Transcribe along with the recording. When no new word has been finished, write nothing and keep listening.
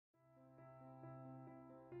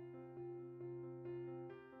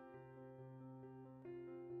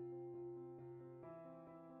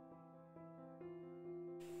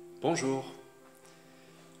Bonjour.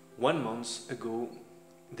 1 month ago,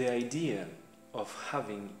 the idea of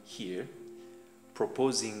having here,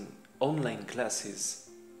 proposing online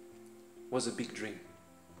classes, was a big dream.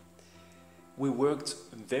 We worked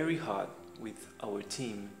very hard with our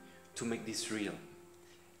team to make this real.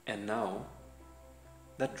 And now,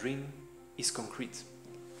 that dream is concrete.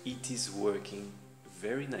 It is working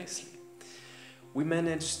very nicely. We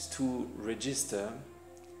managed to register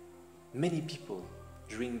many people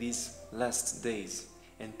during these last days,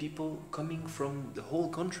 and people coming from the whole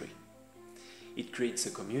country. It creates a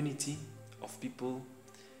community of people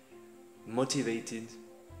motivated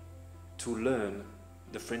to learn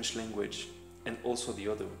the French language and also the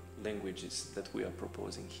other languages that we are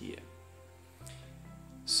proposing here.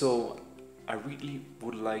 So I really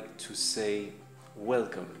would like to say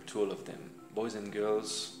welcome to all of them, boys and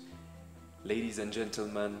girls, ladies and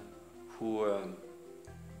gentlemen who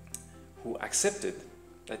accepted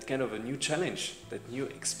that kind of a new challenge, that new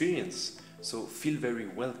experience. So feel very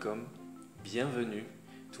welcome, bienvenue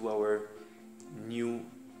to our new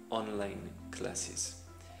online classes.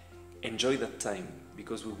 Enjoy that time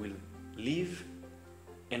because we will live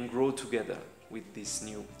and grow together with this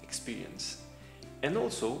new experience. And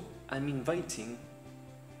also, I'm inviting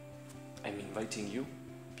you,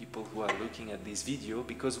 people who are looking at this video,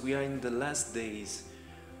 because we are in the last days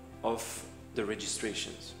of the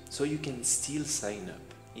registrations. So you can still sign up.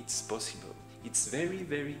 It's possible. It's very,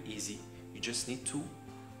 very easy. You just need to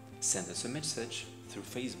send us a message through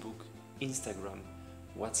Facebook, Instagram,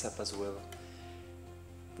 WhatsApp as well.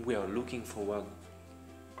 We are looking forward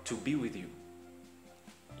to be with you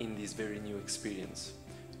in this very new experience.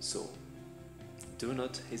 So do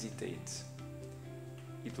not hesitate.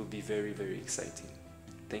 It will be very, very exciting.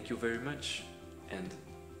 Thank you very much and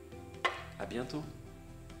à bientôt.